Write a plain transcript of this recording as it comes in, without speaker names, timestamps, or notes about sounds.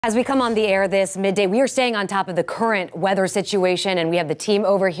As we come on the air this midday, we are staying on top of the current weather situation, and we have the team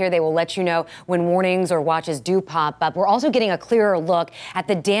over here. They will let you know when warnings or watches do pop up. We're also getting a clearer look at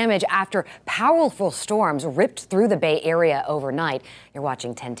the damage after powerful storms ripped through the Bay Area overnight. You're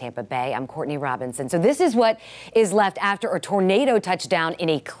watching 10 Tampa Bay. I'm Courtney Robinson. So this is what is left after a tornado touched down in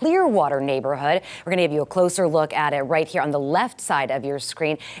a Clearwater neighborhood. We're going to give you a closer look at it right here on the left side of your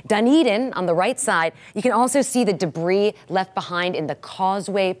screen. Dunedin on the right side. You can also see the debris left behind in the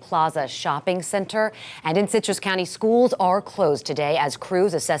Causeway Plaza Shopping Center. And in Citrus County, schools are closed today as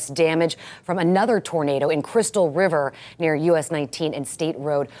crews assess damage from another tornado in Crystal River near US 19 and State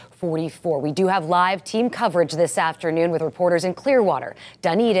Road 44. We do have live team coverage this afternoon with reporters in Clearwater,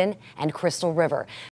 Dunedin, and Crystal River.